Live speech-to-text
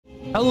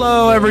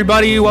Hello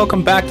everybody,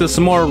 welcome back to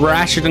some more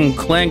Ratchet and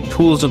Clank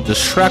Tools of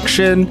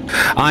Destruction.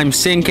 I'm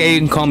Sin K, you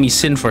can call me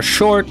Sin for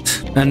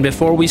short. And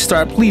before we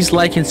start, please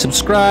like and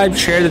subscribe,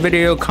 share the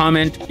video,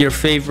 comment your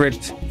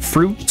favorite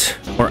fruit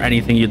or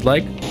anything you'd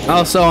like.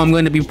 Also, I'm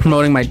going to be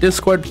promoting my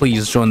Discord.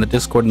 Please join the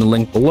Discord in the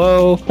link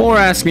below or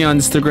ask me on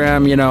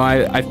Instagram. You know,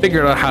 I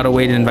figured out how to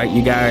wait and invite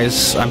you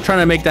guys. I'm trying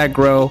to make that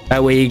grow.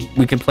 That way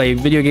we can play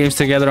video games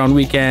together on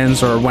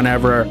weekends or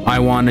whenever I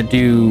want to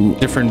do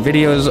different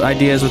videos,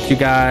 ideas with you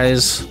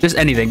guys. Just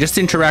anything, just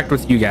interact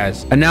with you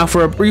guys. And now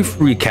for a brief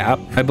recap.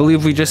 I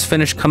believe we just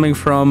finished coming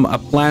from a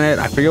planet.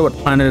 I forget what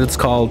planet it's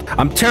called.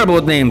 I'm terrible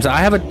with names. I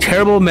have a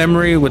terrible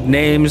memory with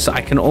names.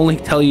 I can only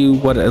tell you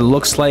what it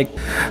looks like.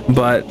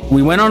 But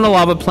we went on a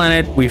lava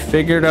planet. We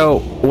figured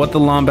out what the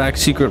Lombax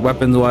secret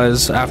weapon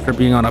was after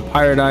being on a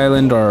pirate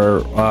island or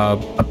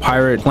a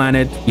pirate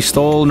planet. We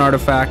stole an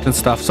artifact and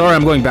stuff. Sorry,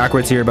 I'm going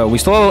backwards here, but we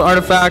stole an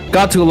artifact,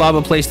 got to a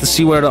lava place to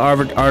see where the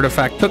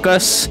artifact took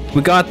us.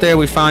 We got there,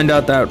 we find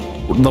out that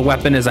the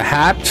weapon is a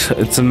hat.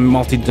 It's a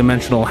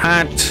multi-dimensional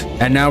hat.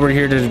 And now we're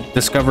here to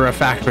discover a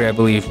factory, I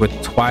believe, with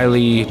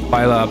Apogee,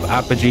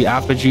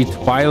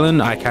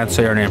 Twilin. I can't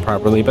say her name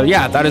properly, but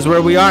yeah, that is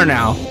where we are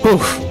now. Whew,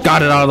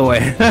 got it out of the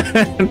way.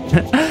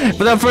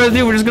 Without further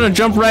ado, we're just gonna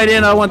jump right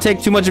in. I don't want to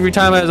take too much of your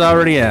time as I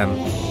already am.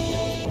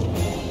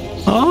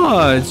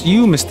 Oh, it's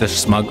you, Mr.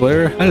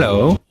 Smuggler.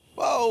 Hello.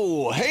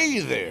 Oh, hey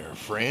there,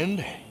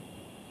 friend.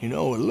 You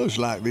know, it looks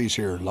like these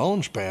here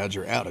launch pads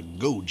are out of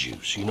go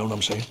juice, you know what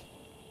I'm saying?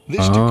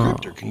 This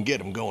decryptor can get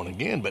them going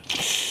again, but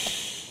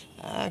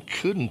I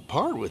couldn't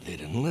part with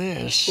it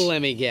unless...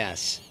 Let me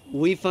guess.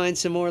 We find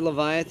some more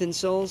Leviathan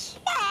souls?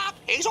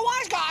 He's a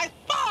wise guy!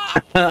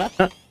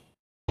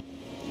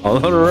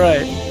 All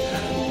right.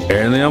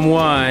 Apparently I'm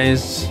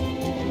wise.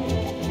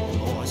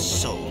 More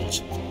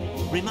souls.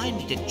 Remind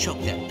me to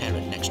choke that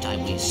parrot next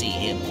time we see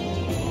him.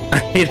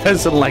 He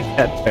doesn't like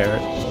that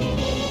parrot.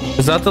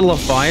 Is that the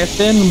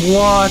Leviathan?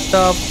 What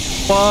the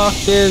fuck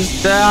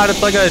is that?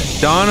 It's like a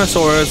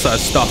dinosaur. It's a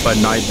stuff of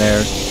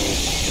nightmare.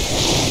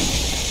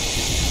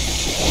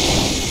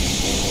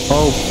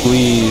 Oh,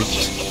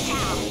 please.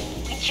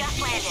 We just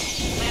landed,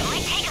 but it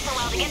might take us a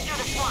while to get through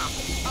the swamp.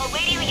 I'll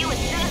radio you as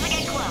soon as we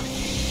get close.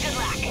 Good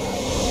luck.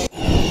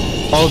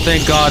 Oh,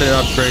 thank God it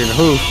upgraded.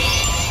 Whew.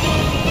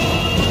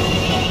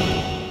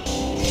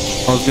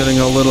 I was getting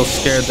a little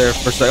scared there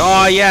for a second.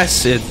 Oh,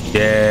 yes, it's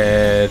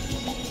dead.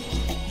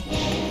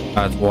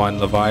 That's one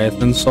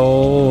Leviathan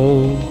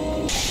soul.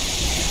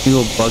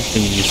 Little bug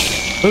thingies.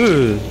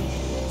 Ooh,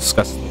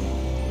 disgusting.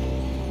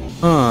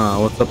 Huh,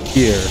 what's up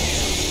here?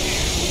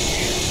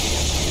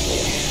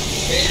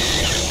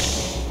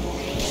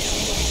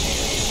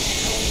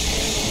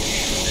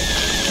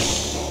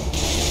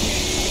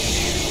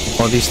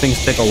 Oh, these things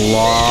take a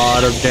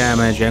lot of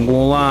damage. Ain't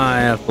gonna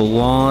lie, that's a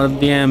lot of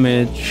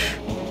damage.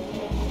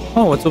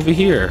 Oh, what's over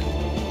here?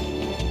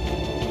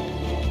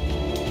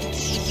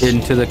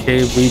 Into the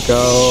cave we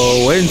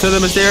go. Into the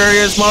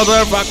mysterious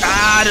motherfucker.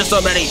 Ah, there's so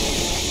many.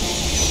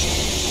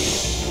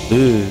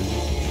 Ooh.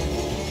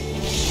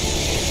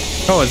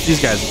 Oh, it's these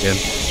guys again.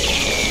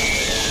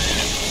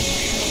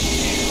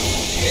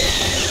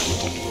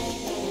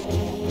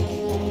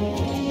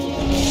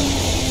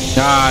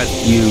 Ah,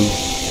 it's you.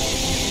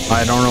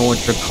 I don't know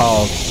what you're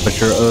called, but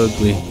you're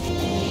ugly.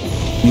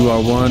 You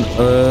are one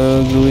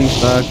ugly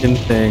fucking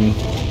thing.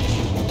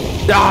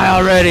 Die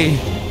already!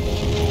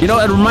 You know,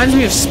 it reminds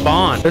me of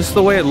Spawn. That's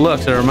the way it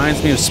looks. It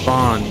reminds me of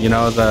Spawn. You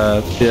know,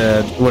 the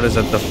what is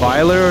it, the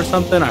Filer or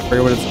something? I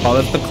forget what it's called.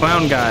 It's the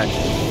clown guy.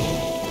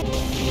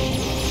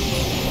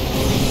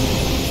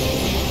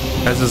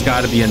 This has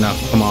got to be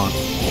enough. Come on.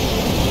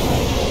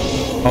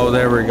 Oh,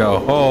 there we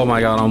go. Oh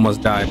my God, I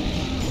almost died.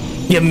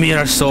 Give me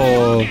your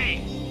soul.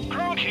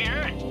 Crunk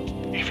here.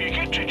 If you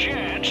get the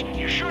chance,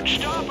 you should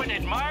stop and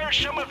admire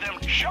some of them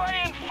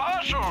giant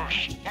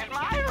fossils.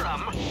 Admire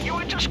them? You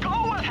went to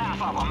school with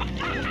half of them.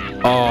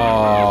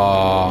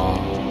 Oh.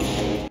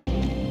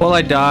 Well,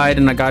 I died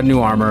and I got new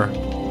armor.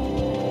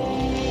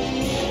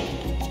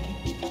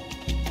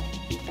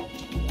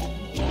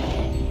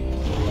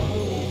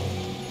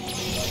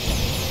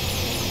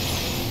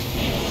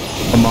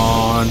 Come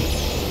on.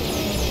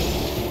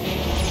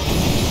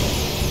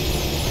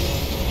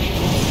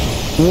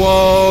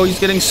 Whoa, he's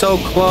getting so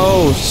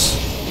close.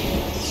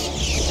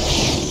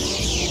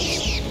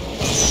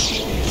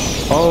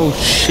 Oh,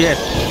 shit.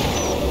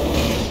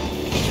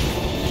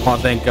 Oh,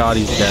 thank God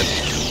he's dead.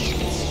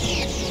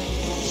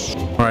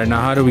 All right, now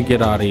how do we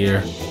get out of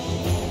here?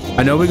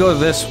 I know we go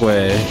this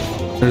way.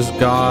 There's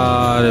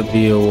gotta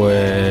be a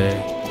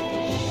way.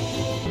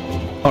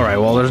 All right,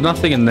 well, there's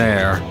nothing in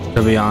there,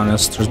 to be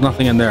honest. There's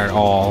nothing in there at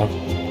all.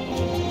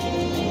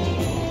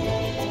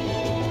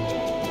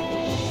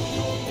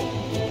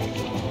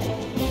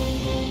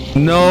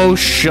 No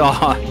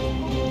shot.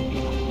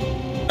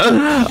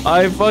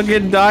 I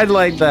fucking died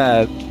like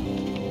that.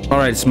 All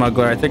right,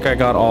 Smuggler, I think I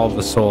got all of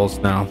the souls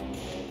now.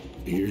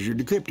 Here's your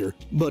decryptor,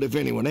 but if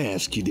anyone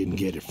asks, you didn't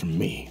get it from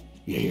me.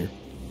 You hear?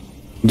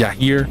 Yeah,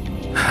 here.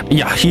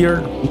 Yeah,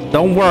 here.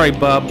 Don't worry,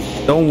 bub.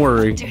 Don't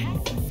worry.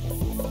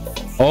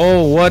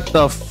 Oh, what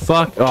the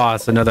fuck? Oh,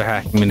 it's another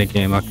hacking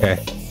minigame. Okay.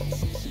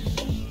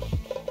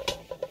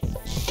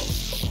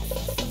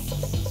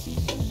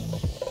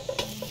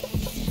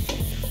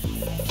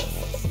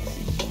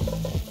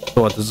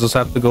 So what, does this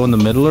have to go in the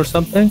middle or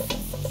something?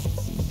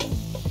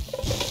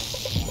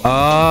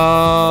 Oh.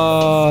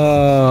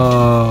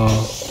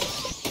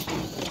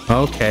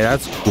 Okay,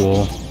 that's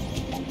cool.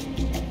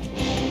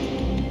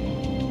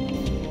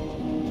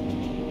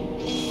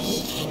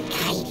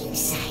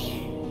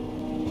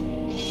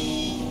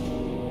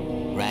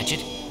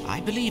 Ratchet,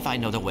 I believe I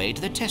know the way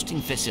to the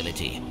testing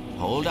facility.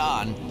 Hold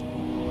on.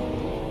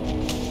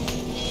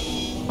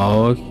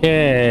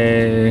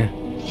 Okay.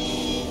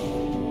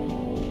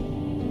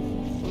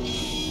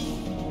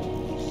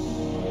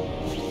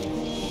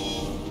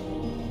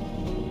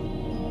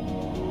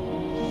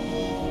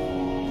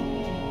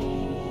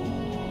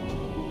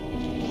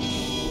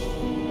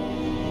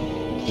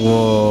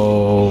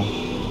 Whoa.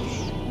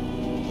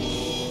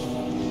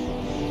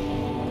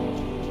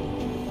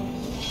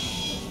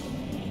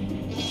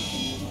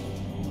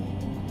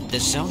 The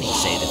Sony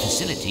say the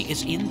facility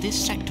is in this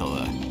sector.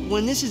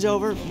 When this is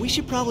over, we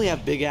should probably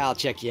have Big Al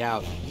check you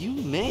out. You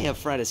may have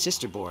fried a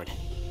sister board.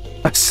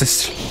 A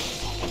sister.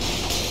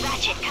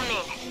 Ratchet, come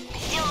in.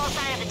 Still no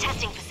sign of the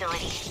testing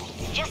facility.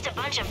 Just a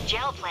bunch of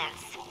gel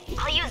plants.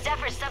 I'll use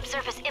Zephyr's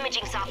subsurface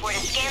imaging software to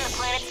scan the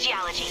planet's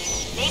geology.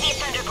 Maybe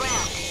it's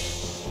underground.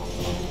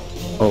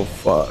 Oh,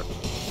 fuck.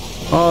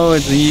 Oh,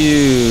 it's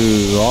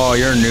you. Oh,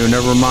 you're new.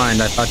 Never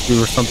mind. I thought you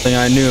were something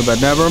I knew, but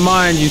never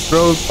mind. You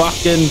throw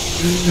fucking...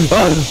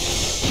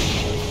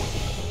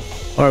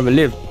 Oh, I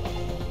believe.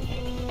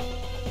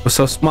 We're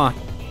so smart.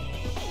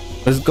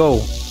 Let's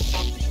go.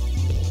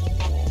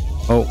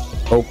 Oh.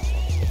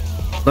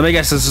 Let me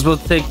guess. This is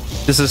supposed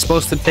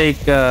to take...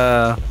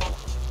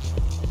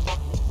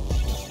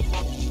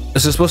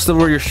 This is supposed to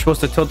where you're supposed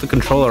to tilt the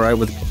controller, right?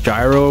 With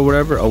gyro or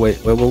whatever. Oh, wait.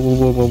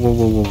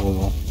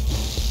 Whoa.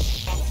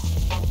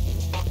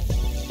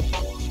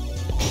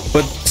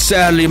 But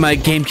sadly, my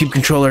GameCube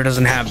controller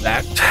doesn't have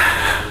that.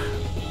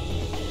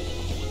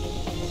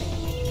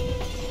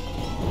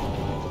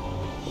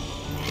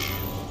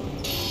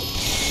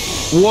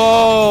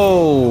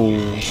 Whoa!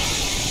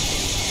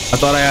 I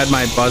thought I had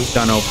my buzz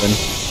gun open.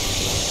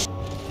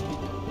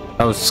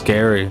 That was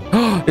scary.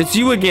 It's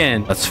you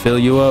again. Let's fill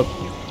you up.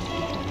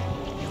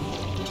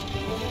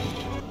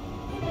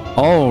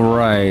 All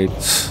right.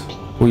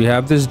 We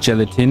have this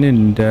gelatin,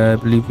 and I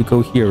believe we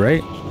go here,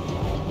 right?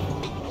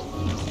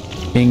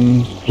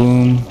 Bing,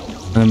 boom.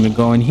 And we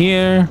go in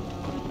here.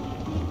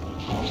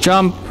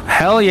 Jump.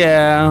 Hell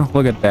yeah.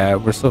 Look at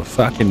that. We're so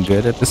fucking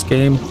good at this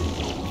game.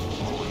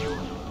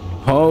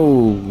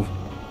 Oh.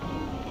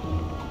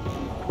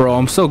 Bro,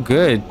 I'm so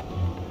good.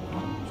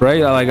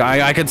 Right? Like,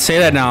 I could say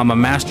that now. I'm a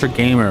master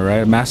gamer,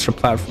 right? A master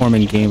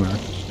platforming gamer.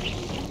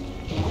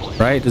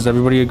 Right? Does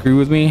everybody agree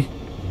with me?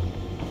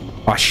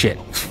 Oh, shit.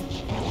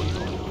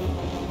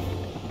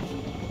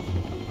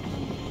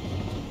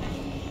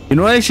 You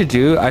know what I should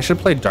do? I should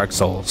play Dark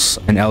Souls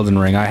and Elden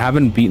Ring. I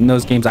haven't beaten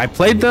those games. I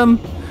played them.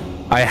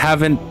 I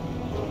haven't,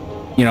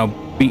 you know,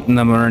 beaten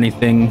them or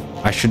anything.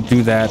 I should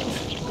do that.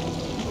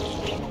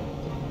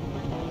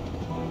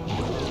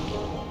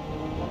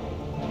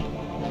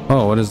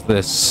 Oh, what is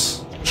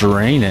this?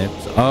 Drain it.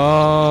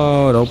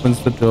 Oh, it opens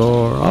the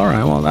door. All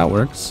right, well, that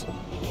works.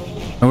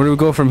 And where do we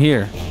go from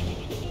here?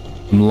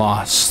 I'm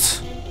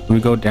lost. Do we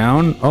go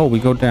down? Oh, we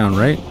go down,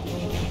 right?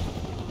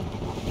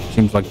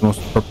 Seems like the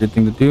most appropriate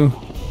thing to do.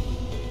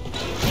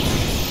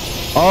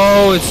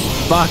 Oh, it's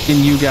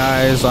fucking you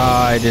guys. Oh,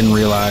 I didn't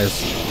realize.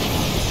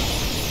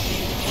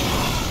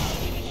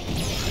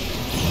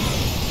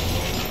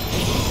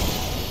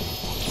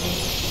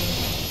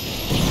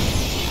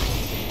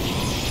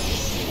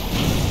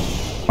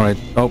 All right.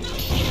 Oh,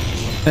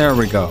 there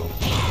we go.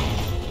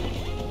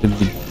 Should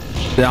be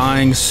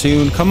dying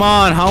soon. Come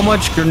on. How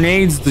much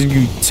grenades do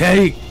you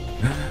take?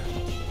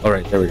 All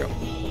right. There we go.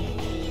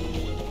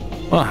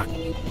 Fuck.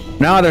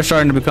 Now they're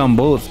starting to become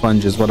bullet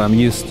sponges, what I'm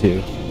used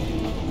to.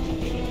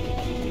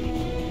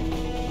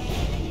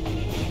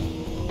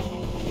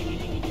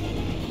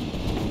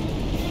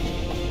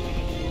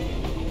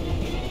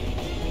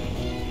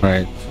 All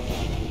right.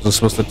 Is this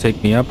supposed to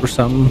take me up or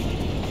something?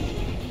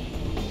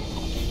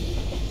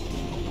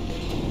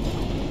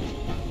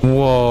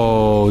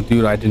 Whoa,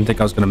 dude, I didn't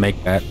think I was gonna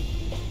make that.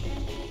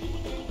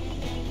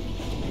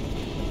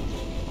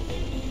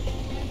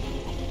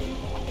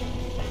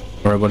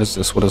 All right, what is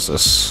this? What is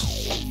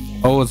this?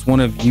 Oh, it's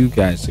one of you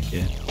guys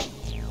again.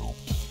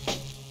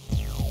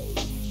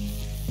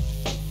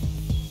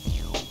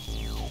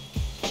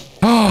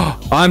 Oh,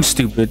 I'm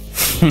stupid.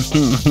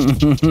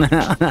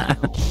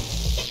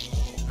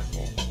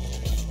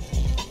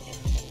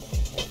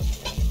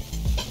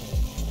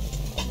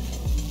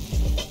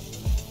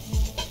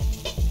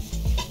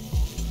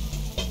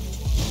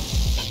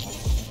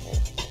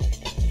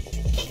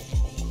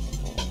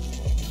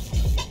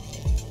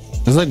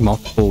 There's like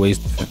multiple ways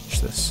to finish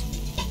this.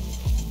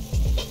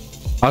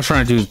 I was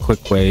trying to do a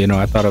quick way, you know.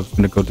 I thought I was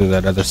gonna go to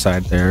that other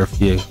side there. If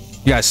you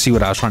guys see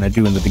what I was trying to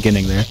do in the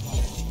beginning there.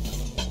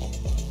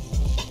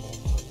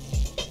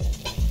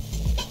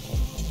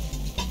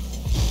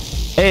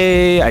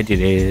 Hey, I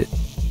did it.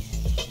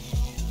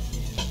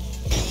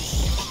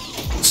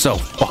 So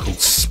fucking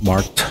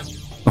smart.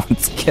 I'm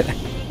just kidding.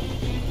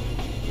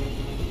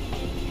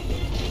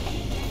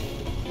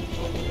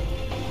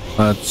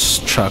 Let's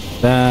chuck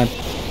that.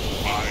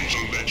 I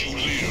shall let you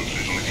live,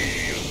 little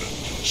alien.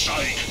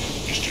 Psych,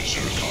 Mr.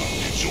 Zircon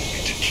told me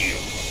to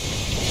kill.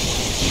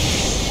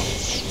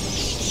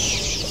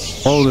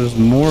 Oh, there's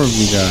more of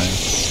you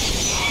guys.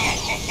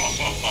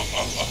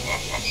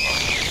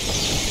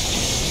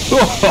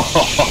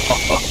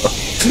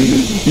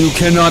 You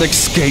cannot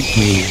escape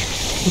me,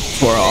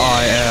 for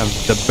I am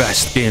the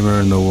best gamer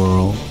in the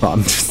world.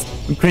 I'm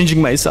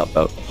cringing myself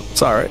out.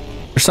 Sorry.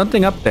 There's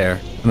something up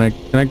there. Can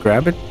I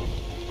grab it?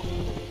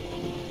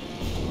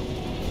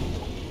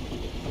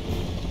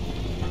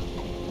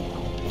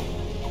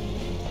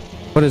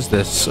 What is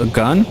this? A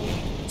gun?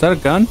 Is that a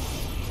gun?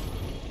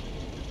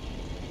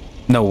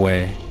 No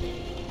way.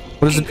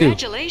 What does it do?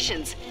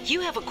 Congratulations!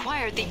 You have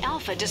acquired the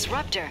Alpha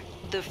Disruptor,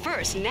 the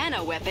first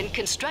nano-weapon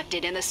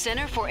constructed in the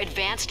Center for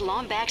Advanced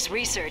Lombax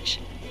Research.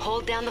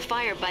 Hold down the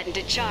fire button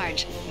to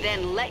charge,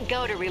 then let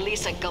go to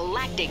release a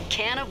galactic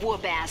can of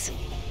whoop-ass.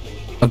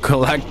 A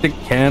galactic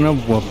can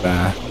of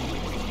whoop-ass.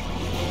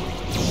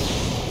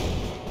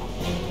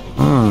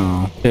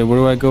 Oh, okay, where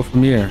do I go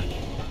from here?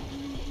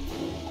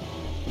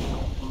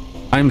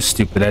 I'm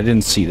stupid, I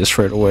didn't see this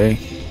right away.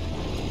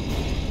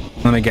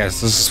 Let me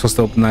guess, this is supposed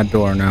to open that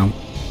door now.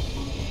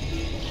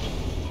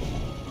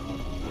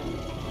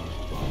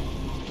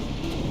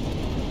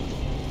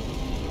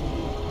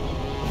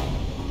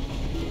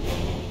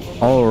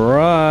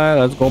 Alright,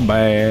 let's go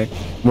back.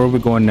 Where are we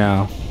going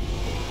now?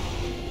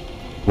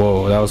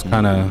 Whoa, that was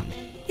kind of...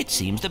 It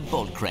seems the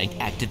bolt crank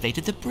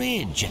activated the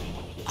bridge.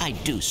 I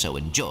do so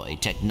enjoy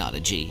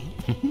technology.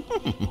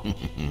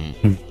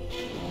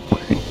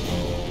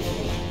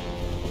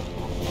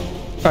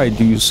 I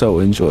do so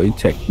enjoy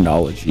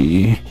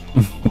technology.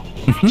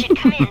 Ratchet,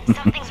 come in.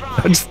 Something's wrong.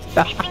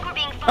 I think we're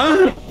being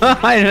followed.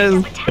 I There's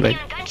a just battalion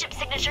gunship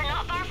signature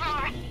not far from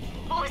our...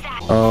 What was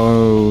that?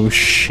 Oh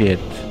shit.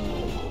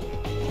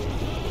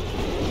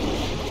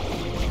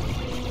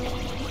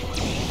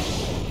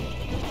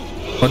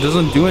 Oh, it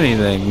doesn't do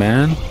anything,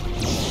 man.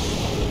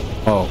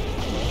 Oh.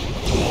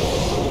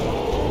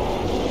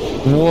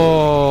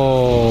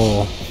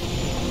 Whoa.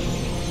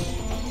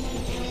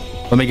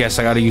 Let me guess,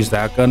 I gotta use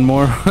that gun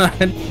more?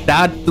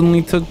 That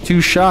only took 2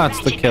 shots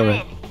to kill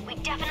it. We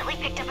definitely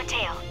picked up a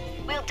tail.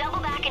 We'll double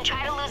back and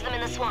try to lose them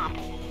in the swamp.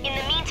 In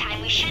the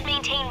meantime, we should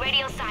maintain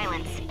radio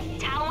silence.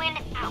 Talwyn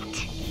out.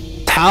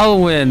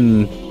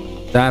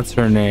 Talwyn! That's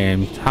her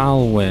name.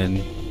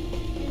 Talwyn.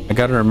 I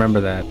gotta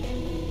remember that.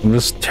 I'm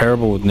just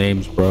terrible with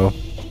names, bro.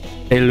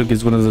 Hey, look,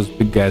 it's one of those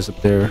big guys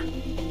up there.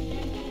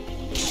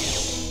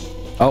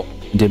 Oh,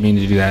 didn't mean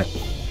to do that.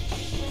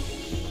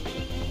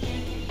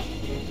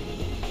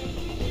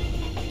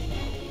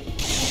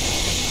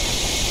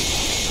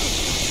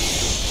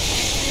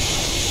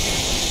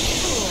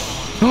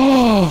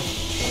 Oh,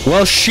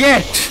 well,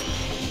 shit!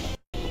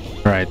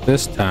 Alright,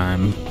 this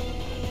time.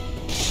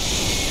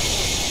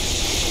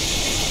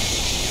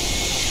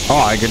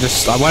 Oh, I could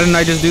just... Why didn't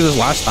I just do this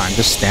last time?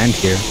 Just stand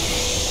here.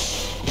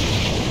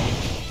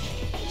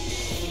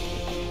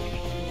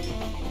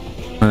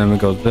 And then we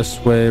go this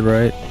way,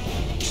 right?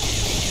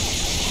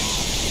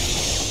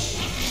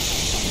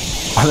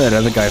 Oh, that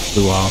other guy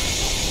flew off.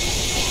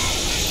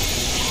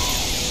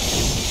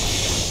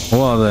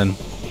 Well then.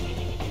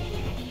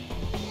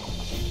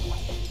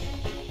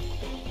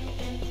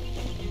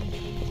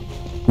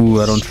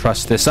 Ooh, I don't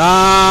trust this.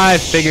 Ah, I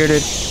figured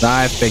it.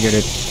 I figured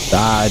it.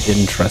 Ah, I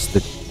didn't trust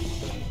it.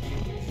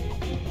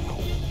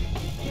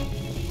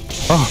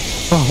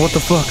 Oh, what the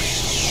fuck?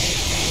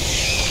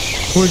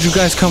 Where'd you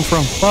guys come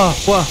from? Oh,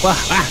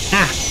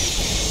 ah.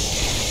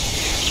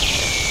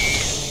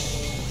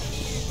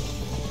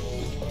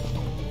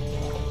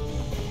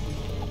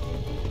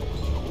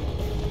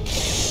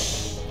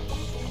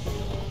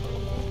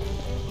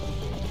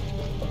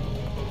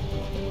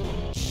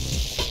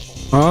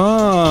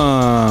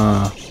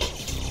 Ah.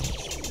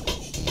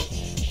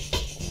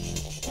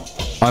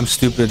 I'm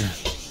stupid.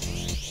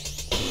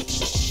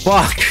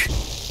 Fuck.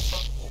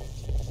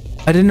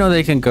 I didn't know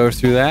they can go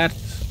through that.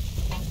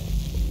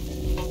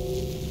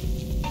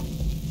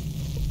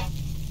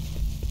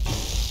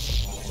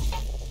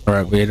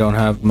 Alright, we don't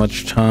have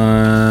much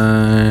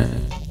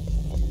time.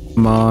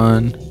 Come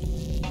on.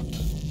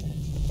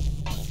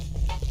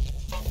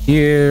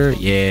 Here,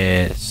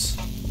 yes.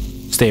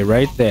 Stay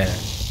right there.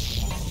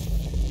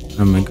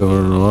 I'm gonna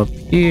go up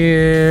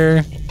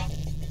here.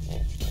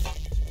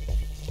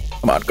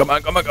 Come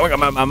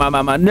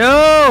on.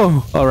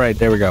 No! Alright,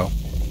 there we go.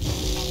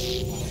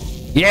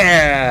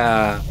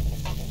 Yeah!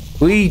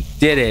 We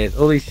did it.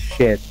 Holy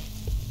shit.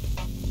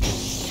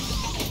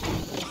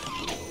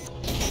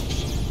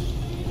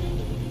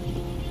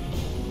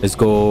 Let's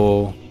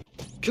go.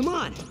 Come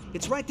on,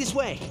 it's right this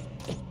way.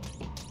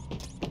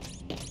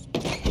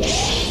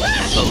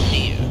 Oh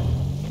dear.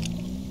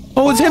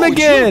 Oh, it's him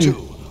again! You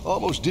two.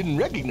 almost didn't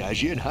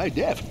recognize you in high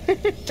def.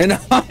 And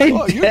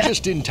Oh, you're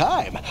just in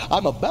time.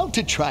 I'm about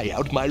to try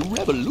out my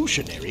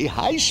revolutionary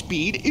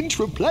high-speed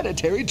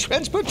intraplanetary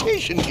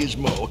transportation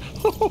gizmo.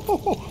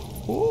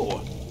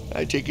 Oh,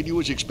 I take it you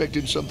was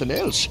expecting something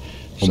else.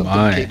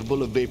 Something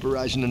capable of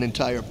vaporizing an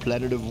entire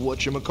planet of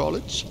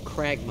whatchamacallits?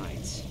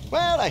 Cragmites.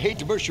 Well, I hate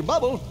to burst your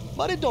bubble,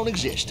 but it don't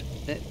exist.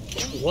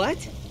 What?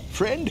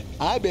 Friend,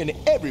 I've been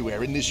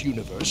everywhere in this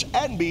universe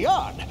and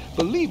beyond.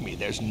 Believe me,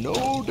 there's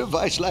no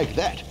device like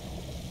that.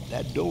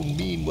 That don't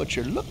mean what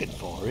you're looking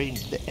for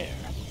ain't there.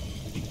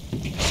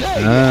 Say,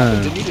 you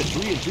happen to need a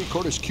 3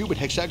 3/4 cubic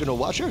hexagonal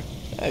washer?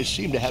 I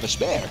seem to have a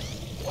spare.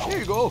 There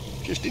you go,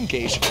 just in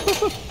case.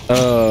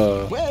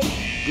 Well,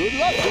 good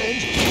luck,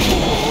 friends.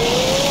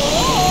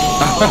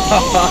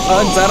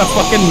 Is that a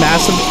fucking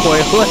massive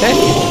toilet?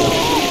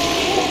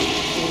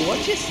 What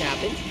just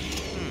happened?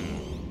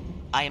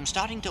 I am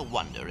starting to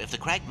wonder if the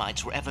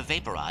Cragmites were ever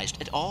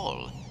vaporized at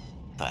all.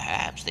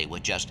 Perhaps they were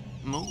just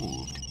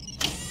moved.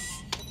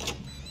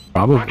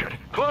 Probably. Ratchet,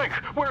 Clank,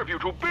 where have you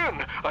two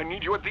been? I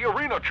need you at the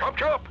arena, chop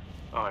chop.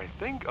 I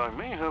think I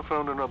may have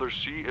found another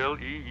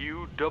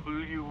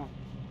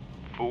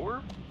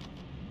CLEUW4?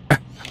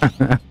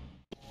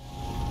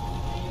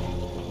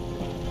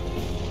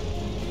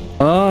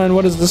 Oh, and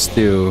what does this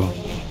do?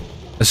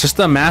 It's just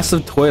a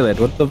massive toilet.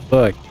 What the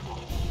fuck?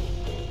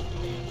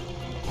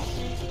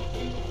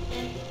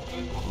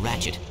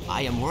 Ratchet,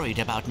 I am worried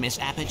about Miss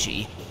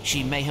Apogee.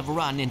 She may have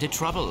run into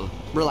trouble.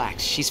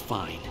 Relax, she's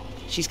fine.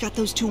 She's got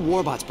those 2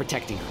 warbots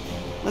protecting her.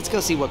 Let's go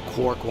see what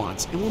Quark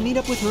wants, and we'll meet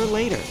up with her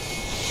later.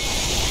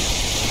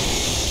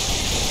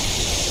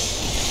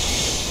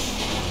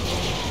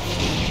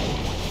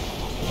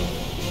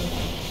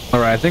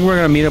 Alright, I think we're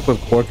gonna meet up with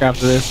Quark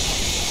after this.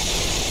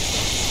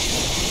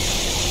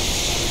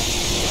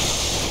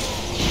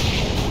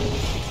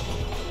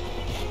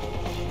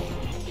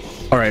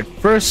 Alright,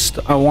 first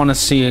I want to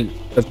see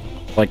if,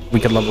 like, we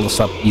could level this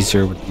up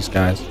easier with these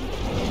guys.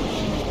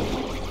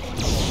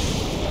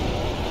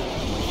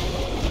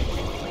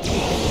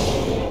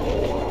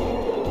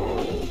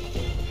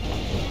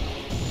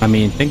 I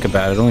mean, think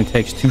about it. It only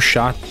takes 2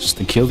 shots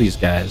to kill these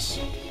guys.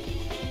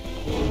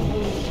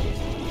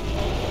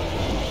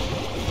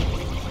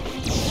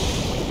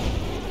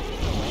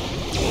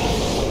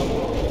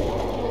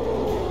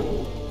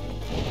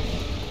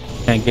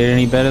 Can't get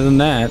any better than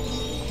that.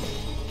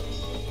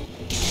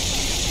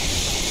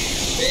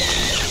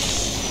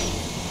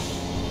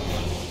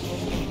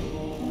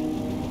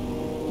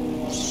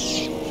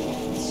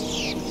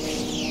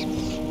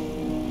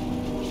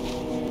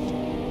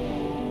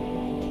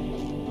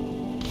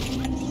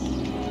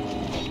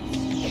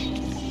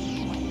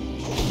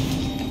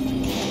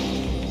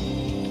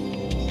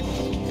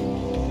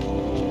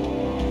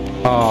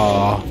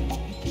 Oh,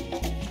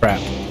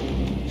 crap.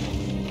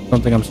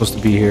 Don't think I'm supposed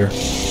to be here.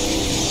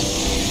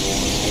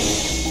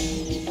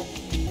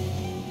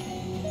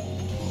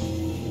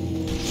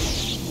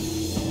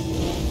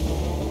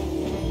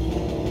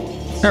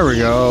 There we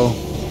go.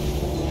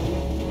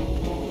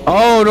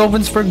 Oh, it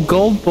opens for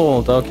Gold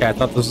Bolt. Okay, I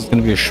thought this was going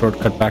to be a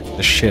shortcut back to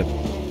the ship.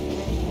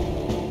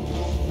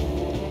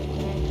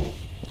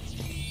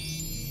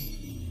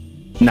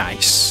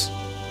 Nice.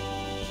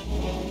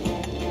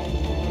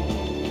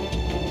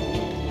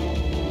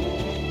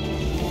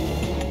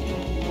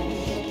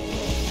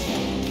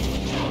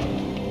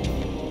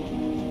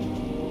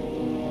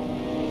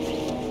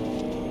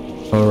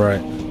 All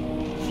right.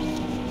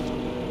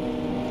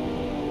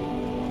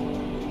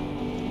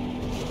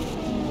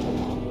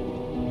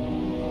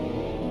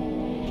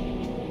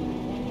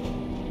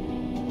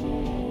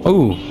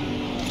 Oh.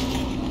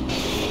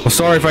 I'm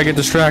sorry if I get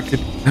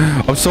distracted.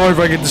 I'm sorry if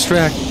I get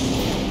distracted.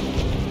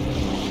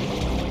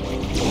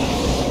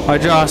 I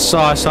just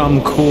saw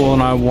something cool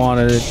and I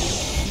wanted it.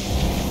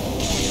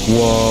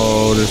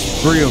 Whoa,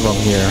 there's 3 of them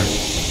here.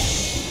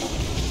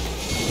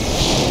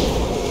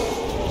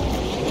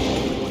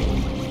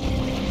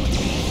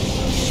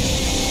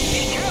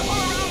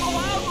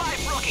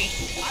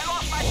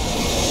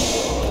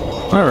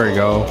 There we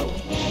go.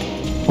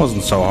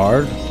 Wasn't so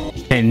hard.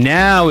 Okay,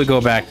 now we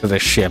go back to the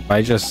ship.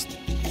 I just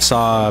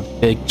saw a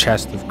big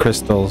chest of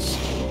crystals.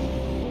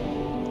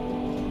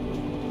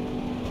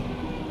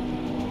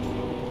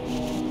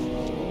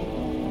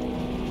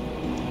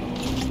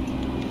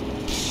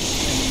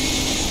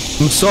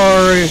 I'm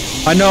sorry.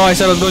 I know I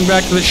said I was going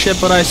back to the ship,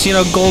 but I seen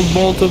a gold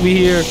bolt over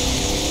here.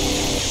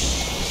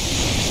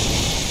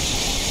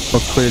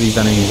 Let's clear these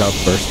enemies out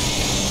first.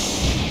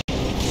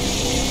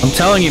 I'm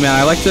telling you, man,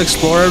 I like to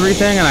explore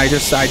everything, and I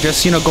just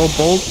seen a gold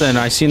bolt, and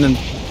I seen a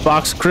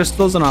box of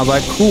crystals, and I was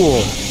like,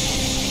 cool.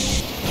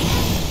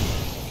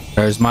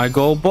 There's my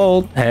gold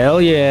bolt. Hell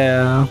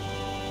yeah.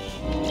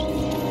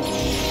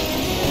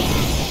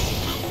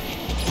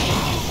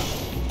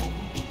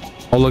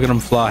 Oh, look at him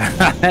fly.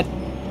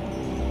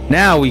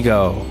 Now we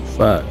go.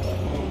 Fuck.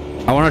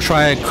 I want to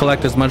try and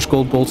collect as much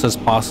gold bolts as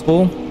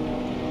possible,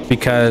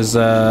 because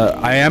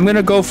I am going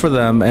to go for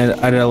them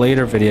at a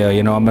later video.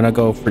 You know, I'm going to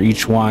go for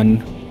each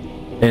one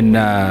in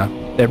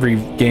every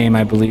game,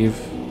 I believe.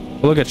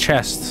 Oh, look at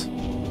chests.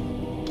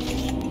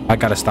 I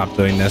gotta stop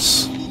doing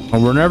this, or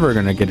we're never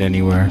gonna get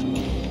anywhere.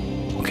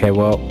 Okay,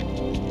 well,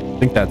 I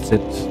think that's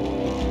it.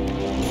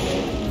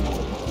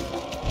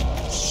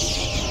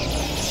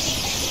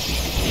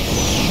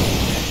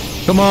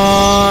 Come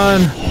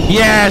on!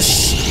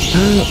 Yes!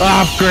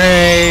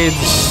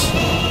 Upgrades!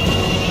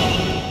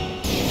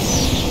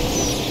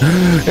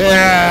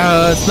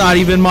 Yeah, it's not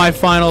even my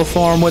final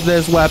form with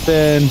this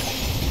weapon.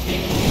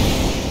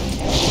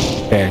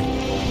 Okay.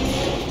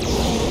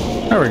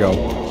 There we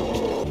go.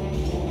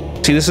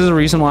 See, this is the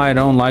reason why I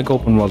don't like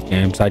open world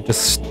games. I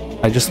just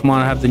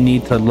want to have the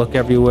need to look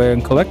everywhere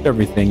and collect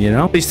everything, you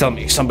know? Please tell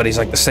me somebody's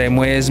like the same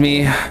way as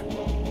me.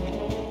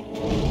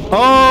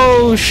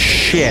 Oh,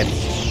 shit.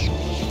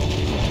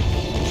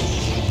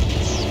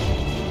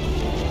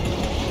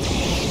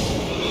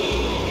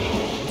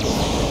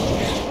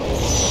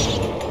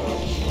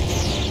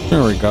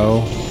 There we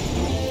go.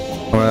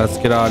 Alright, let's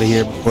get out of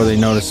here before they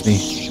notice me.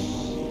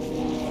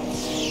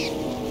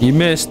 You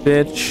missed,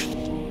 bitch.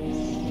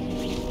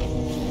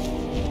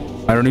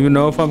 I don't even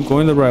know if I'm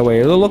going the right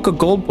way. Oh, look, a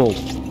gold bolt.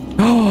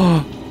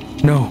 Oh,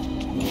 no.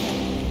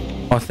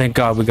 Oh, thank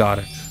God we got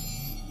it.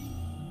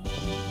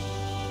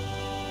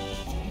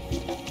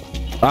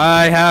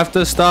 I have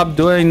to stop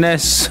doing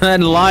this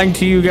and lying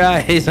to you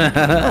guys.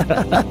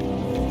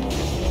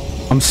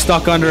 I'm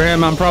stuck under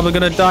him. I'm probably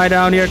gonna die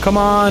down here. Come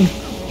on.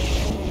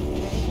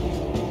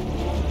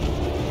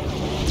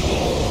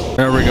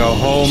 There we go.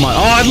 Oh my.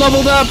 Oh, I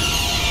leveled up.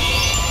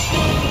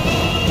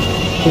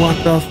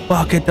 What the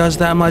fuck? It does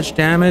that much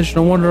damage?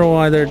 No wonder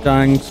why they're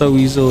dying so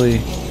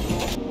easily.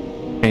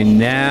 Okay,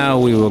 now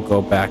we will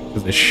go back to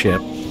the ship.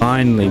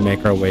 Finally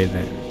make our way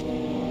there.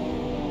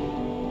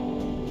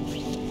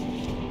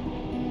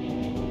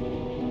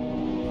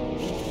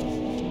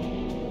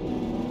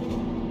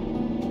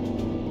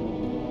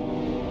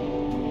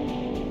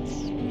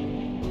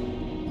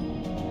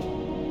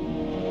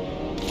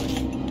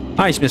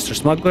 Nice, Mr.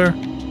 Smuggler.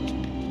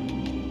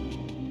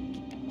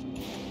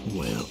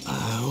 Well,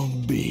 I'll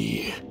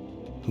be.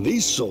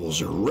 These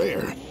souls are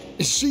rare.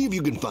 See if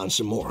you can find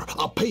some more.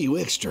 I'll pay you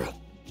extra.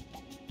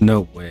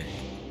 No way.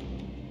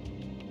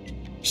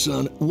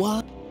 Son,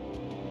 what?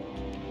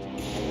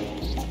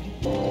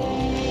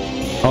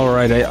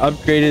 Alright, I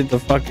upgraded the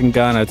fucking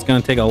gun. It's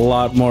gonna take a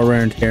lot more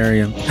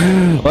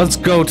Rarantarium. Let's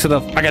go to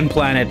the fucking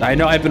planet. I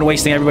know I've been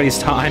wasting everybody's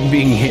time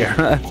being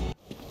here.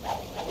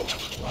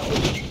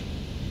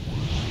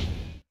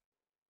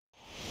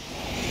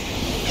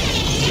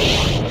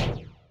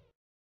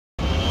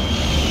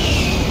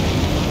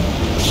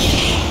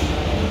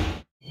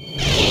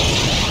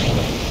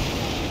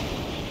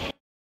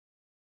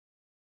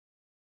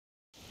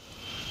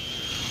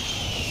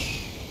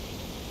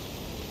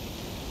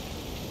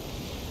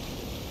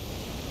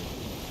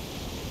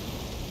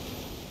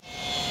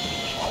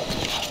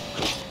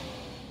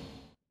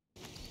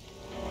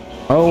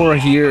 Oh, we're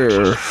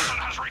here.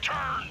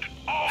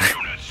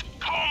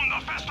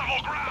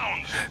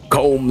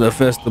 Comb the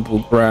festival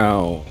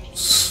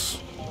grounds.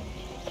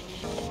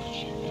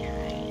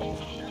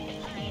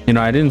 You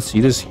know, I didn't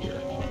see this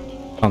here.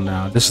 Oh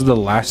no, this is the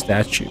last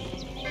statue.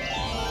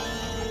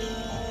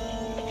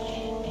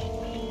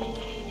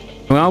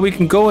 Well, we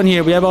can go in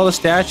here. We have all the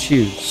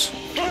statues.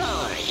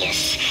 Glorious,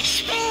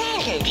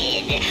 splendid.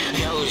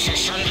 Those are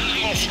some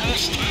handsome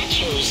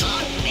statues,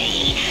 aren't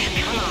they?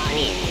 Come on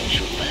in,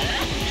 trooper.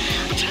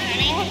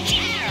 Turning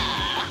terror.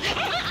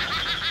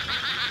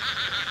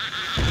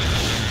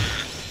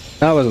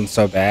 That wasn't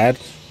so bad.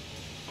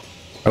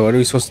 Alright, what are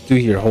we supposed to do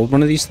here? Hold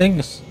one of these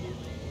things?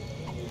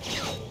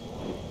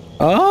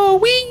 Oh,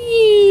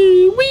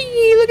 wee!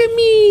 Wee! Look at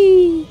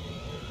me!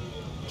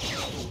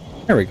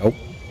 There we go.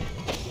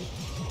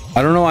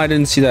 I don't know why I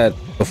didn't see that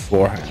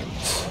beforehand.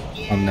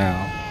 Oh,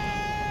 now.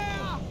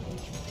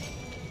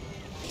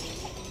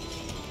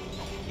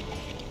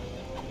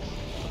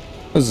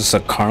 Is this a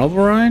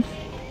carnival ride?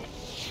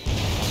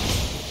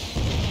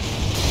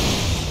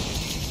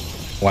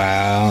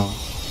 Wow.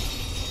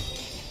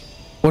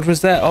 What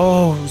was that?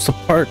 Oh, it was a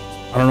part.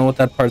 I don't know what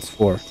that part's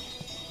for.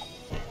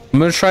 I'm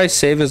gonna try to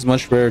save as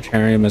much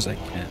Rarantarium as I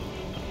can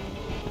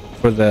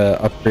for the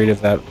upgrade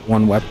of that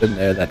one weapon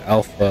there, that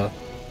alpha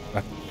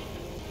weapon.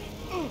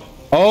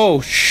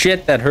 Oh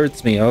shit, that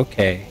hurts me.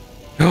 Okay.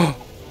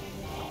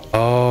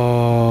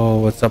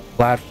 Oh, it's a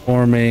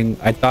platforming.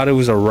 I thought it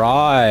was a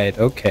ride.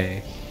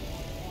 Okay.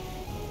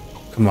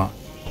 Come on.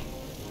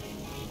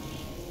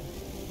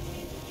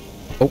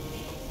 Oh,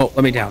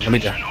 let me down. Let me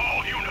down.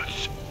 All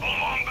units, the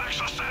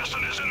Lombax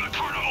assassin is in the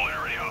carnival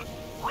area.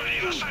 Ready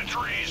the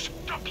sentries.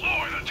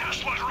 Deploy the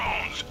Tesla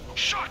drones.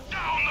 Shut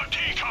down the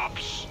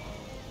teacups.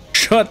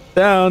 Shut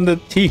down the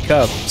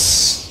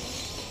teacups.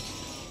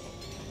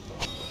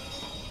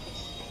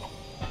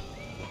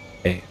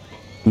 Okay,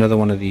 another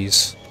one of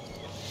these.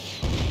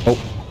 Oh.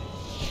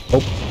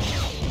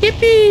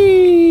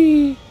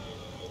 Yippee!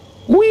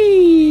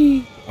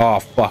 Whee! Oh,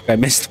 fuck, I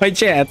missed my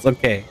chance.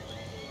 Okay.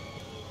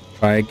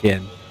 Try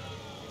again.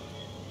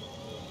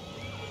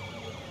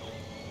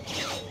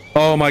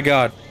 Oh my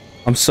god.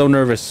 I'm so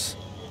nervous.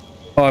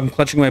 Oh, I'm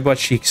clutching my butt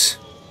cheeks.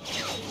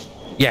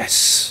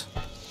 Yes.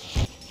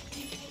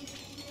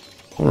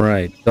 All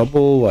right,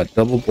 double what?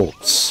 Double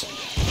bolts.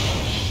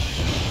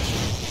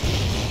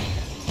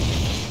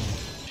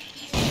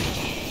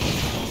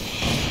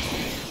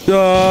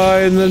 Die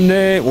in the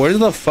name. Where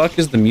the fuck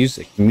is the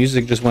music? The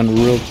music just went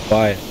real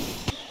quiet.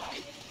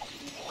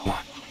 Come on.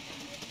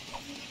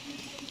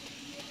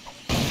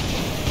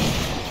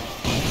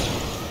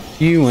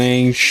 You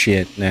ain't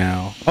shit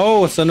now.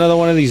 Oh, it's another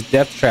one of these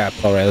death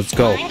traps. All right, let's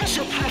go. Find the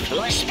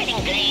superfluous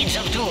spinning blades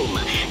of doom.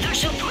 They're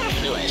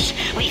superfluous.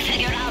 We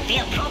figured out the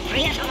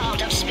appropriate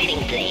amount of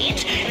spinning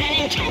blades,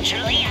 then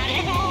intentionally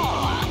added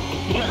more.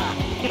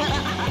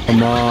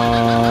 Come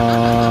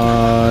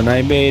on,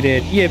 I made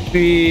it.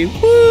 Yippee.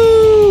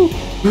 Woo!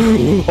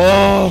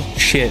 Oh,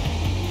 shit.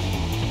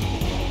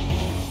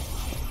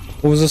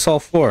 What was this all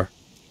for?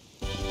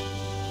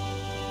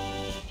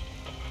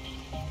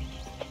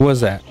 What was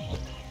that?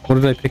 What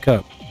did I pick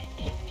up?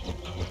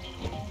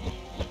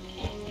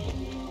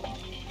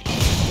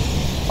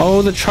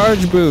 Oh, the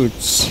charge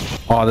boots.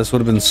 Oh, this would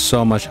have been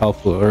so much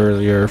helpful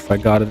earlier if I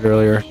got it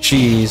earlier.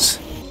 Jeez.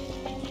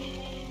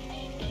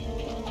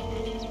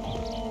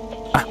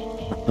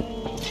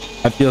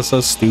 I feel so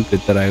stupid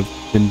that I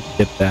didn't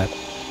get that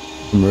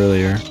from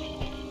earlier.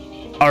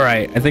 All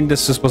right, I think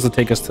this is supposed to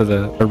take us to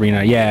the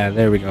arena. Yeah,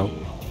 there we go.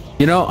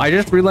 You know, I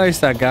just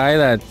realized that guy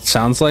that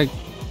sounds like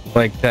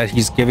that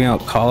he's giving out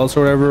calls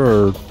or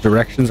whatever, or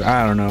directions.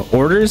 I don't know,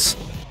 orders.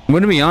 I'm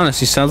gonna be honest.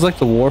 He sounds like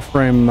the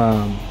Warframe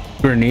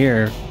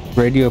Grenier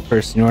radio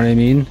person. You know what I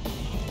mean?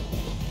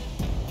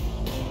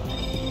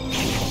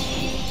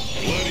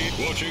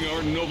 Watching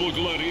our noble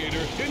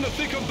gladiator in the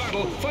thick of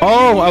battle.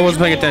 Oh, I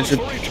wasn't paying attention.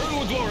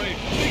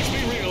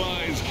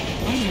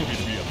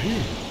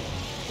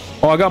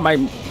 Oh, I got my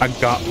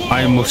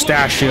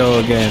mustachio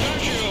again.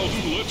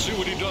 Let's see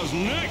what he does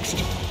next.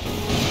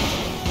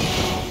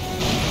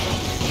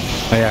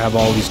 I have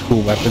all these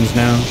cool weapons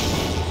now.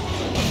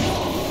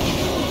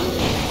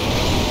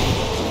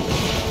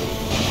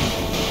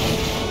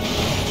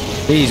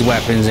 These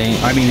weapons ain't,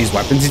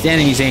 these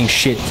enemies ain't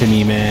shit to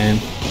me,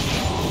 man.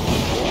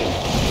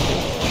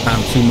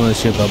 I'm too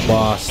much of a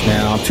boss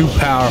now. I'm too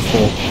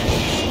powerful.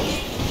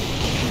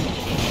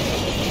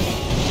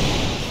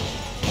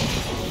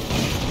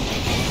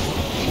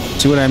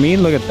 See what I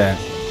mean? Look at that.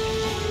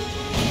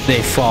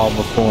 They fall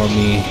before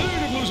me.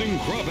 Tired of losing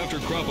crop after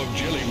crop of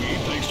jelly meat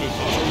thanks to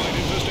fossil-light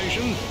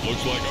infestation?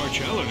 Looks like our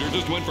challenger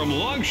just went from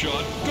long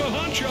shot to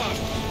hot shot.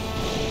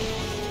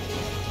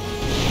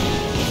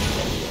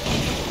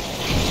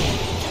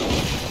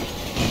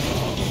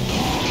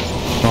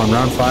 We're on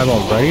round 5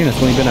 already, and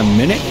it's only been a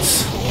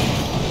minute.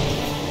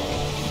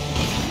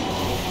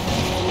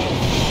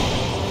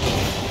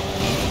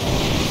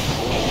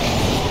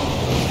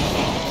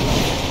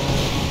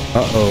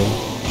 Uh-oh.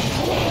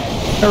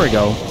 There we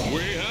go.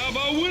 We have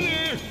a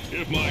winner!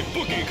 If my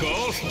bookie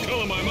calls, tell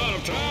him I'm out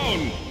of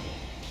town!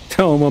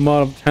 Tell him I'm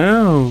out of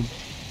town.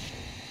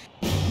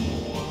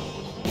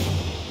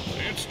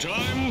 It's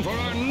time for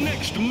our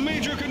next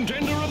major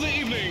contender of the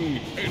evening.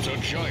 It's a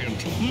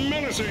giant,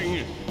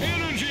 menacing,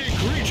 energy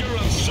creature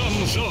of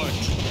some sort.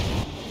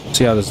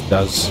 See how this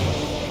does.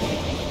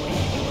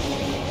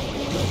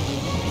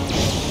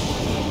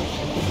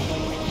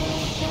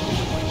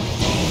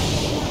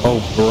 Oh,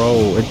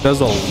 bro, it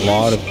does a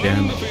lot of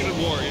damage. Undefeated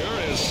warrior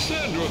is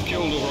said to have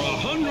killed over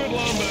 100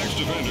 Lombax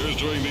defenders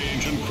during the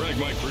ancient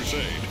Cragmite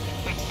Crusade.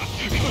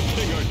 Good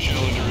thing our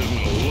challenger isn't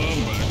a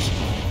Lombax.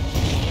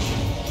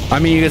 I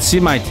mean, you can see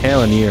my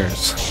tail and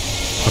ears.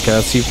 Okay,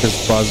 let's see if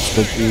this buzz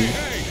will be.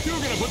 Hey,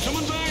 you're gonna put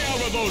someone's eye out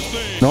with those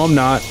things. No, I'm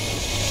not.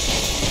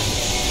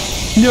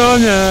 No,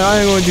 I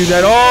ain't gonna do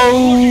that.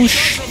 Oh,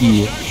 shit.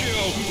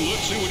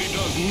 Let's see what he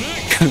does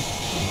next.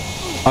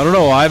 I don't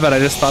know why, but I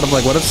just thought of,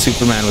 like, what if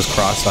Superman was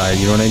cross-eyed?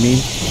 You know what I mean?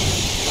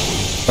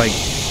 Like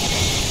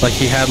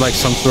he had, like,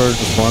 some sort of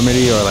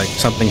deformity or, like,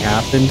 something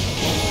happened,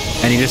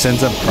 and he just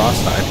ends up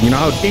cross-eyed. You know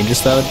how dangerous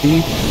that would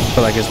be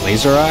for, like, his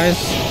laser eyes?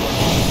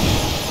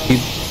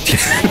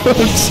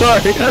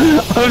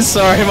 I'm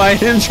sorry. My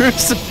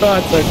intrusive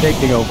thoughts are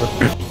taking over.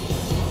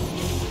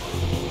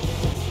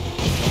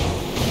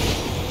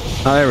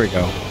 Oh, there we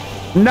go.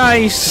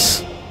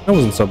 Nice. That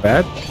wasn't so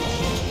bad.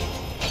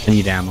 I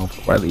need ammo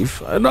before I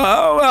leave.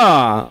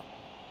 No.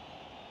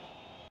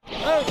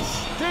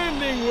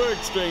 Outstanding work,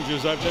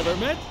 strangers I've never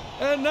met.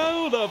 And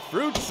now the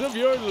fruits of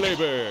your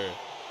labor.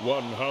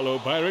 One hollow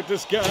pirate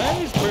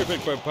disguise,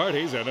 perfect for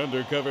parties and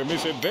undercover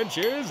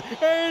misadventures.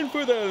 And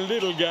for the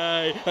little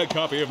guy, a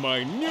copy of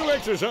my new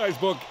exercise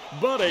book,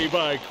 Body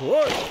by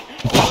Quark.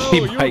 Now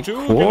you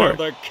two can have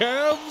the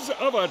calves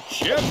of a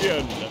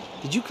champion.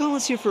 Did you call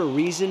us here for a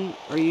reason,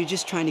 or are you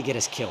just trying to get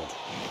us killed?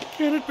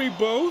 Can it be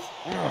both?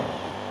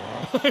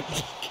 I'm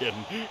just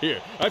kidding.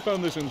 Here, I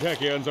found this in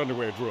Tachyon's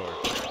underwear drawer.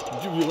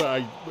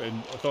 I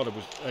thought it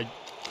was... I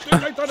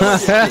thought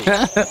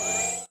it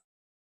was...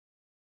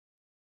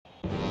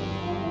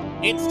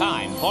 It's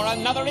time for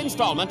another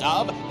installment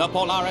of the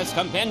Polaris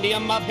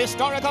Compendium of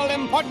Historical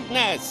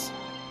Importantness.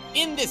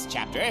 In this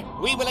chapter,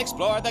 we will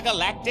explore the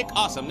galactic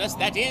awesomeness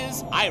that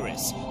is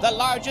Iris, the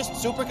largest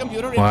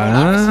supercomputer in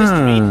Polaris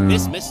history.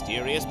 This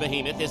mysterious This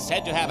behemoth is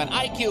said to have an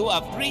IQ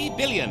of 3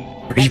 billion.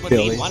 3 That would mean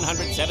billion.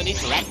 170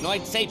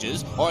 Terracnoid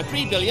sages or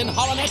 3 billion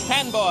HoloNet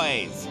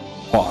fanboys.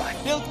 Why?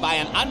 Built by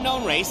an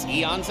unknown race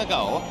eons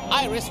ago,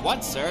 Iris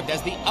once served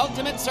as the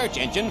ultimate search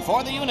engine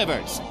for the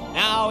universe.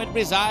 Now it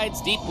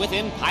resides deep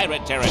within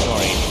pirate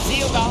territory,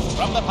 sealed off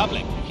from the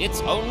public.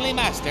 Its only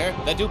master,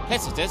 the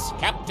duplicitous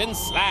Captain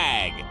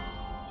Slag.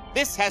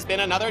 This has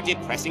been another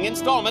depressing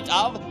installment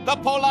of the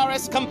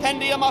Polaris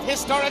Compendium of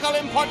Historical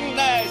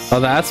Importance. Oh,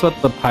 that's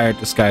what the pirate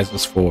disguise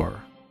was for.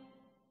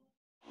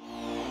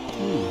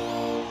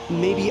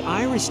 Maybe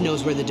Iris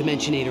knows where the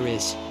Dimensionator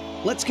is.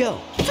 Let's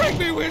go. Take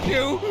me with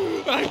you!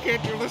 I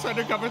can't do this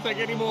undercover thing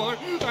anymore.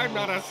 I'm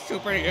not a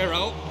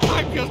superhero.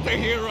 I'm just a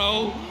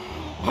hero.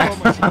 How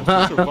am I supposed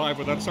to survive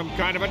without some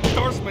kind of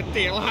endorsement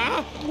deal,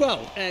 huh?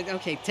 Whoa,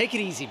 okay, take it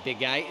easy, big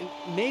guy.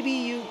 Maybe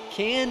you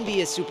can be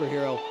a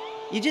superhero.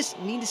 You just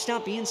need to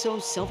stop being so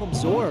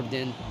self-absorbed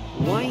and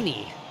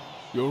whiny.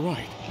 You're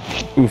right.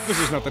 Oof. This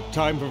is not the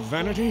time for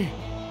vanity.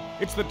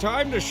 It's the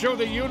time to show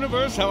the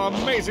universe how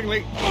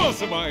amazingly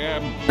awesome I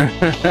am.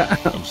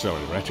 I'm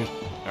sorry, Ratchet.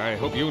 I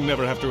hope you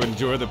never have to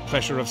endure the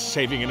pressure of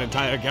saving an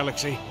entire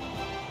galaxy.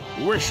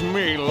 Wish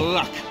me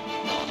luck.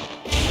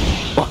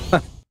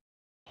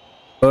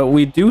 But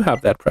we do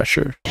have that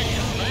pressure.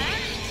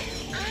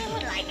 I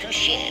would like to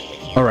share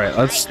with you. All right,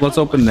 let's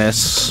open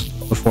this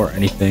before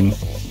anything.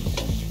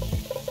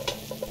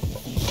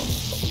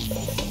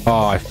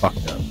 Oh, I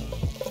fucked up.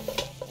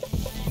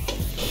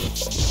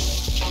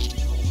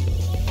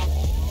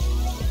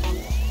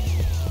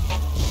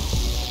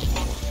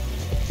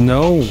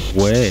 No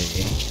way.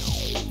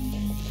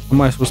 How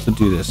am I supposed to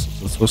do this?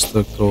 Is it supposed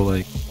to go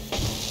like...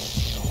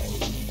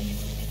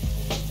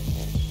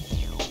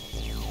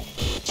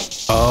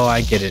 Oh,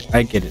 I get it.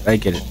 I get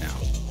it now.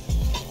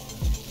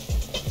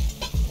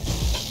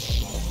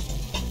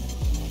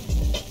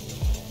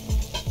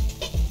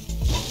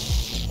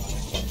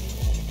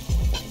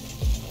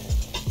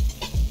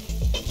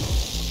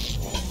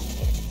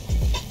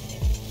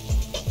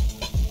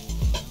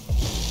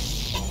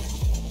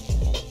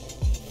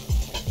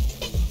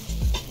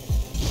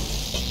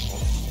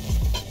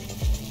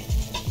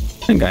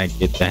 I think I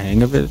get the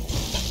hang of it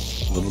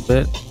a little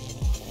bit.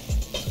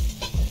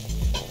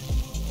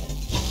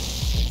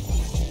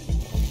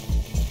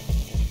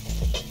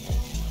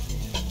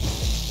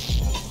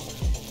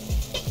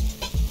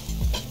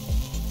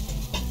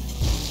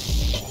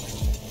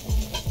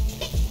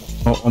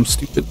 Oh, I'm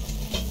stupid.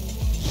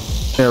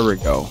 There we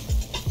go.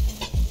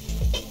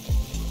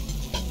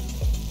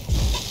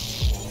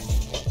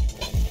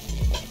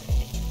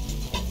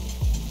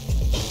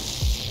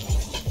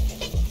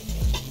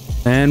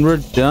 And we're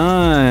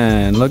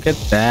done. Look at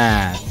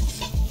that.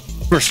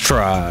 First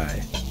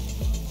try.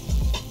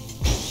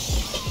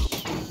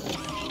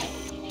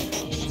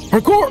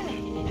 Parkour.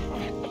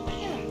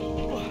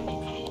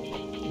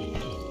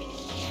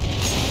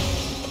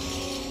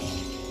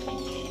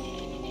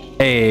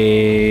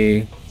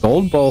 Hey,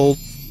 gold bolt.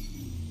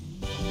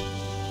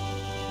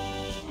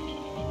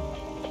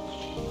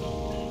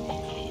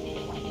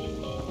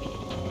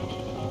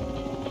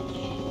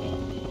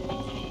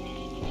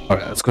 All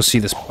right, let's go see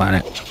this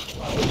planet.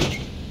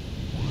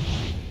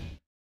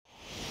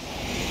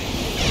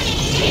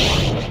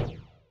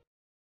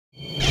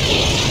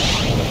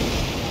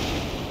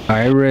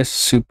 Iris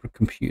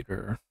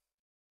supercomputer.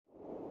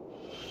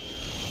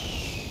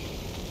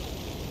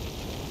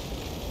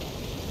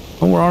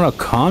 Oh, we're on a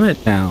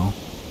comet now.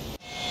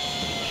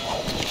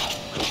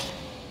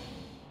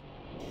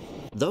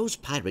 Those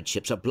pirate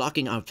ships are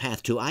blocking our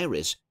path to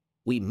Iris.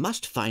 We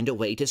must find a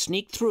way to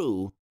sneak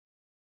through.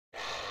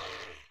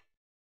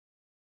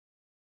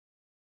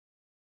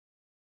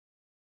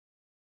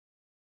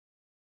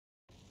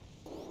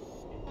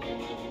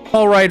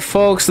 All right,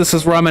 folks, this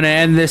is where I'm going to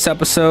end this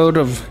episode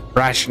of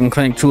Ratchet and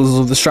Clank Tools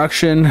of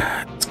Destruction.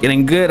 It's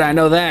getting good. I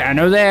know that. I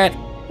know that.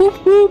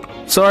 Whoop, whoop.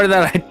 Sorry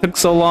that I took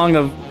so long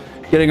of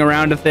getting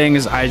around to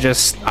things. I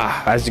just,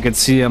 as you can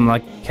see, I'm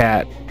like a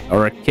cat.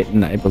 Or a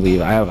kitten, I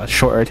believe. I have a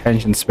short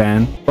attention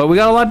span. But we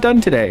got a lot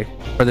done today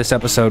for this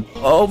episode.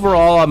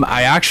 Overall,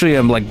 I actually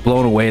am like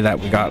blown away that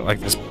we got like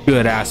this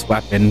good ass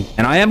weapon.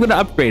 And I am going to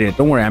upgrade it.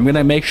 Don't worry. I'm going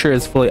to make sure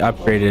it's fully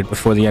upgraded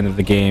before the end of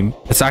the game.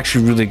 It's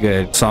actually really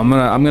good. So I'm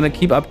going to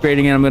keep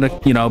upgrading it. I'm going to,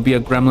 you know, be a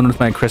gremlin with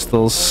my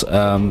crystals.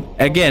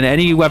 Again,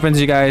 any weapons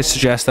you guys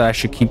suggest that I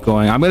should keep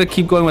going. I'm going to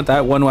keep going with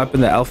that one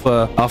weapon, the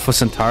Alpha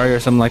Centauri or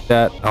something like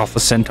that. Alpha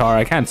Centaur.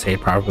 I can't say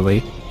it properly.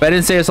 If I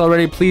didn't say this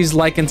already, please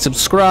like and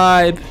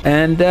subscribe.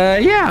 And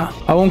yeah,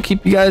 I won't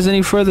keep you guys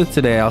any further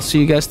today. I'll see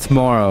you guys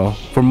tomorrow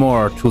for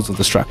more Tools of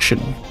Destruction.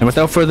 And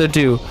without further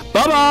ado,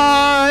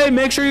 bye-bye!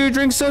 Make sure you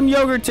drink some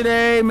yogurt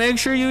today. Make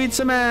sure you eat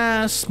some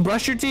ass.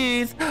 Brush your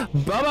teeth.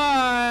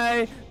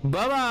 Bye-bye.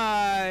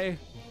 Bye-bye.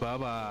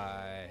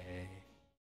 Bye-bye.